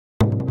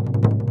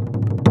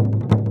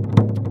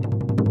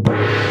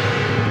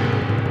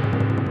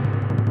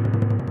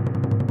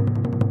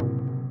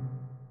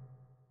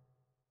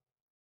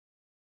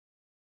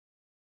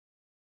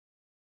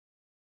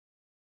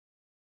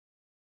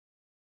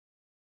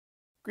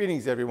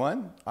Greetings,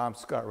 everyone. I'm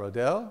Scott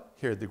Rodell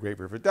here at the Great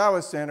River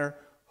Taoist Center,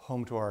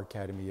 home to our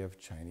Academy of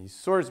Chinese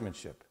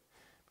Swordsmanship.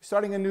 We're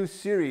starting a new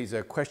series,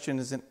 a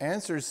questions and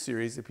answers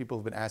series that people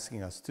have been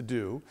asking us to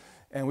do.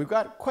 And we've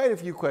got quite a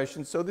few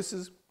questions, so this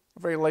is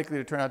very likely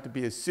to turn out to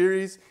be a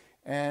series.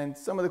 And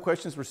some of the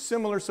questions were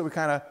similar, so we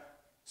kind of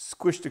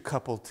squished a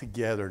couple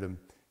together to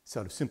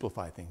sort of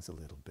simplify things a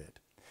little bit.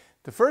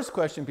 The first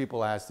question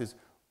people asked is,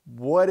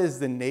 what is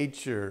the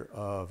nature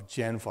of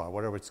Jianfa?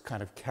 What are its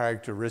kind of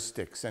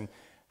characteristics? And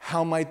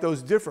how might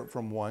those differ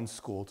from one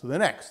school to the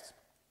next?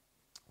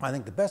 I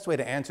think the best way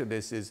to answer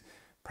this is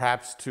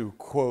perhaps to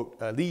quote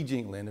Li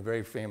Jinglin, a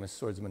very famous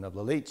swordsman of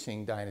the late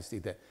Qing dynasty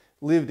that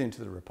lived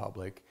into the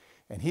Republic.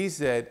 And he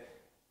said,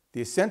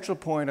 the essential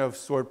point of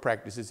sword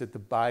practice is that the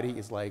body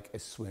is like a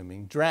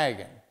swimming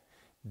dragon.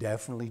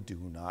 Definitely do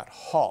not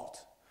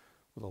halt.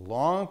 With a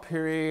long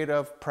period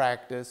of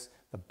practice,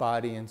 the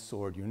body and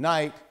sword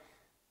unite,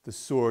 the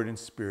sword and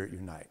spirit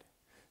unite.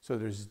 So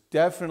there's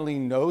definitely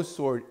no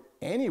sword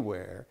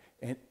anywhere,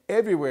 and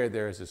everywhere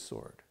there is a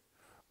sword.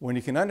 When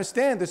you can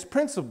understand this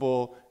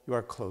principle, you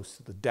are close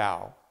to the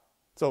Tao.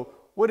 So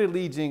what did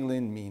Li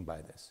Jinglin mean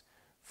by this?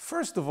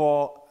 First of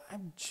all,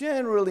 I'm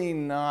generally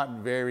not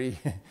very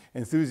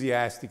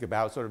enthusiastic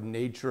about sort of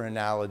nature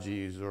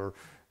analogies or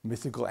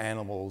mythical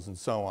animals and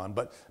so on,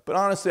 but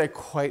honestly, I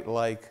quite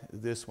like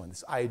this one,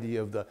 this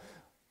idea of the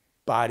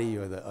body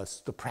or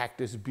the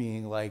practice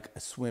being like a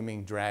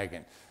swimming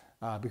dragon,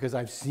 because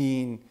I've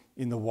seen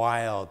in the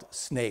wild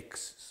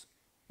snakes,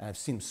 and I've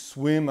seen them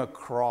swim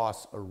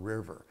across a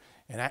river.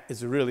 And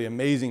it's really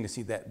amazing to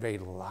see that very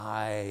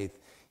lithe,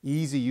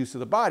 easy use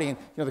of the body. And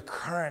the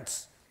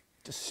current's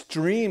just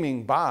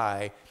streaming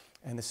by,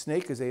 and the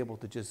snake is able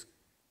to just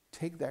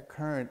take that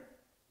current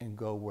and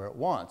go where it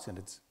wants. And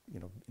it's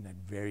in that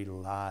very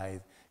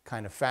lithe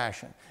kind of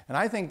fashion. And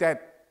I think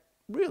that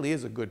really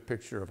is a good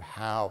picture of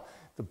how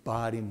the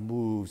body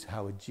moves,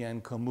 how a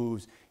Jianfa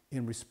moves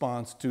in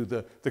response to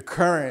the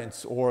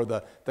currents or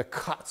the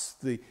cuts,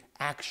 the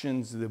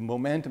actions, the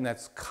momentum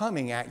that's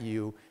coming at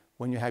you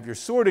when you have your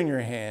sword in your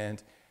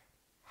hand,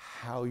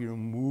 how you're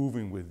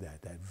moving with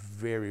that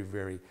very,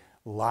 very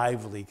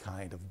lively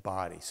kind of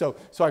body. So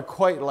I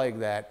quite like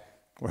that,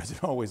 whereas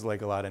I always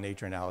like a lot of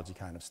nature analogy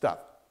kind of stuff.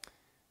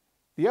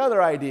 The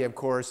other idea, of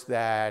course,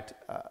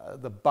 that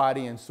the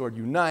body and sword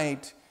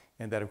unite,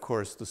 and that, of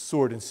course, the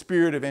sword and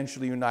spirit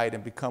eventually unite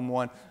and become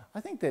one.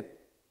 I think that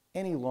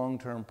any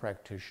long-term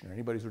practitioner,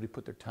 anybody who's really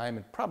put their time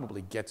in,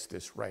 probably gets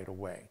this right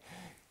away.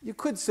 You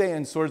could say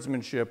in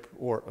swordsmanship,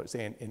 or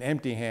say in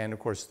empty hand, of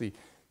course, the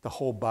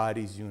whole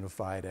body's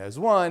unified as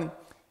one.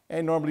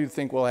 And normally you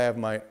think, well, I have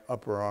my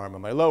upper arm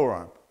and my lower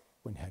arm.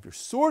 When you have your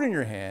sword in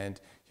your hand,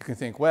 you can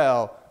think,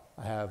 well,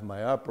 I have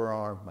my upper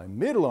arm, my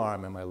middle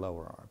arm, and my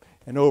lower arm.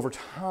 And over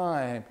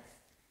time,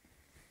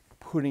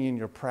 putting in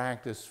your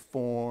practice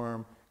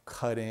form,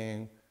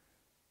 cutting,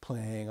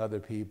 playing other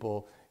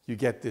people, you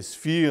get this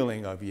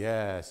feeling of,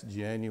 yes,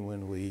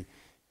 genuinely,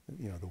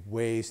 the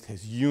waist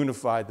has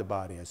unified the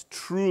body as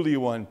truly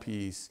one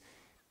piece,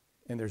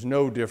 and there's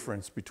no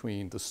difference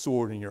between the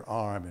sword in your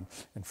arm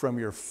and from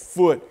your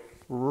foot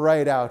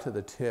right out to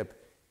the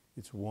tip,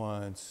 it's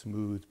one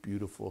smooth,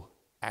 beautiful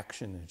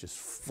action, and it just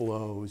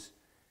flows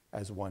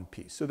as one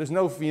piece. So there's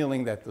no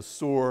feeling that the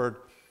sword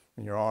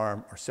and your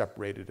arm are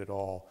separated at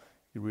all.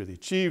 You really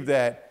achieve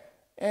that.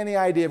 And the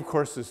idea, of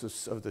course,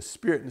 of the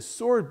spirit and the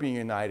sword being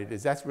united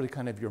is that's really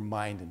kind of your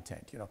mind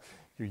intent. You're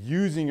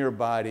using your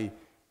body,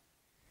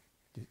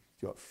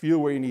 you feel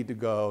where you need to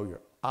go,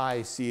 your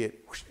eyes see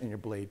it, whoosh, and your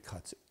blade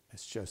cuts it.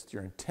 It's just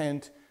your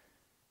intent,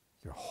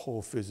 your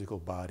whole physical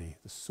body,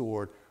 the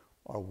sword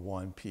are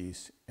one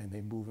piece, and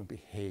they move and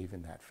behave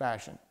in that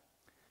fashion.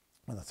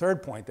 And the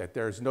third point, that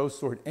there is no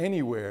sword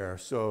anywhere,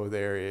 so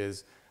there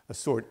is a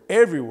sword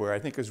everywhere, I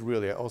think is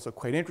really also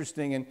quite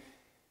interesting, and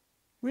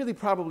really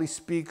probably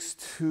speaks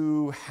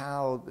to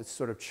how the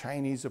sort of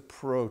Chinese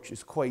approach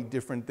is quite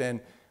different than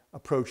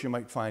approach you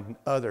might find in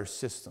other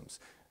systems.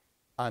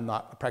 I'm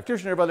not a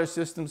practitioner of other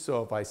systems,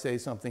 so if I say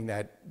something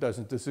that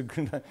doesn't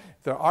disagree, if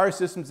there are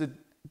systems that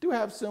do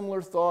have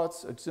similar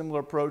thoughts, a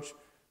similar approach,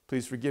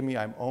 please forgive me,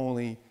 I'm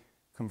only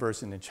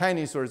conversant in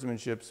Chinese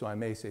swordsmanship, so I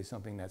may say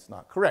something that's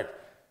not correct.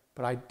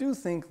 But I do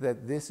think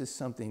that this is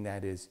something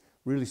that is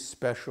really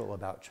special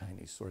about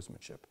Chinese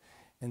swordsmanship,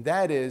 and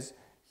that is,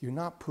 you're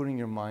not putting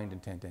your mind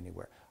intent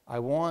anywhere. I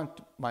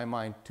want my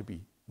mind to be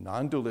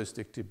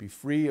non-dualistic, to be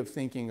free of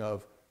thinking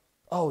of,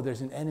 oh,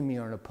 there's an enemy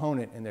or an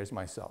opponent and there's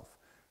myself.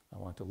 I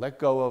want to let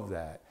go of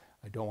that.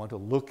 I don't want to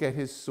look at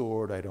his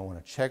sword. I don't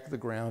want to check the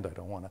ground. I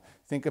don't want to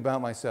think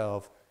about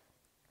myself.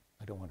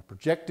 I don't want to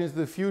project into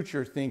the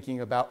future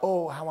thinking about,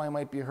 oh, how I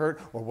might be hurt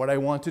or what I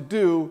want to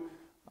do.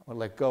 I want to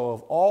let go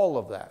of all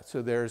of that.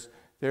 So there's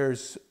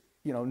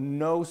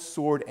no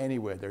sword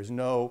anywhere. There's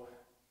no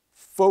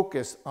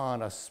focus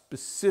on a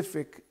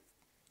specific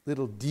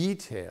little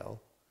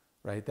detail,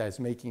 right, that's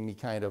making me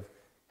kind of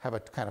have a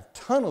kind of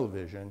tunnel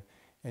vision,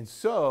 and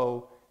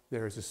so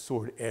there is a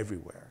sword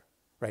everywhere,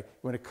 right?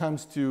 When it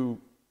comes to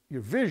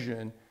your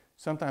vision,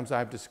 sometimes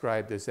I've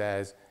described this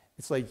as,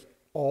 it's like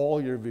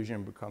all your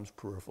vision becomes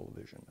peripheral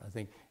vision. I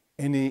think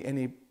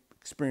any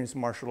experienced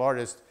martial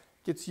artist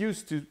gets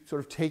used to sort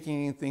of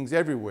taking in things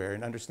everywhere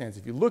and understands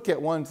if you look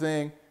at one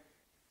thing,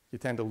 you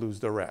tend to lose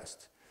the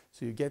rest.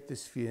 So you get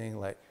this feeling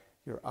like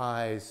your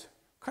eyes,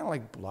 kind of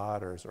like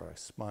blotters or a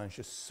sponge,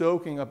 just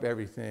soaking up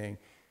everything.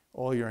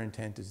 All your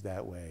intent is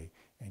that way.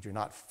 And you're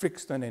not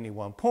fixed on any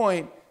one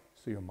point,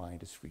 so your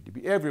mind is free to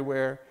be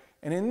everywhere.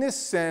 And in this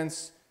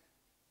sense,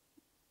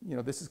 you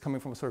know, this is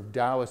coming from a sort of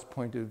Taoist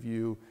point of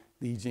view.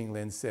 Li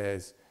Jinglin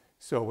says,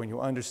 so when you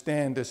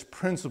understand this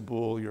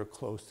principle, you're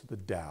close to the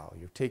Tao.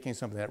 You're taking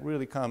something that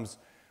really comes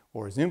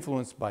or is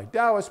influenced by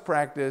Taoist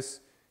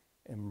practice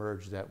and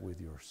merge that with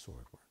your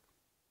sword work.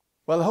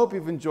 Well, I hope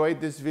you've enjoyed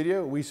this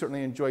video. We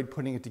certainly enjoyed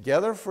putting it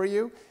together for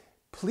you.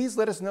 Please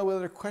let us know what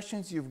other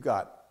questions you've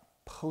got.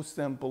 Post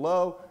them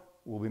below.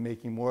 We'll be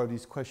making more of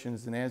these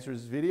questions and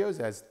answers videos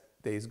as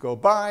days go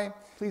by.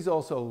 Please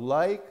also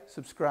like,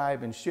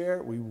 subscribe, and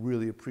share. We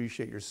really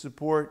appreciate your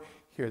support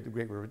here at the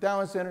Great River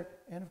Taoist Center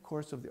and, of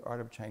course, of the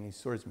Art of Chinese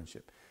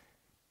Swordsmanship.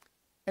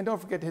 And don't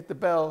forget to hit the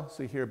bell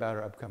so you hear about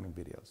our upcoming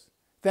videos.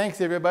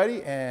 Thanks,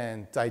 everybody,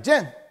 and 再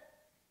见!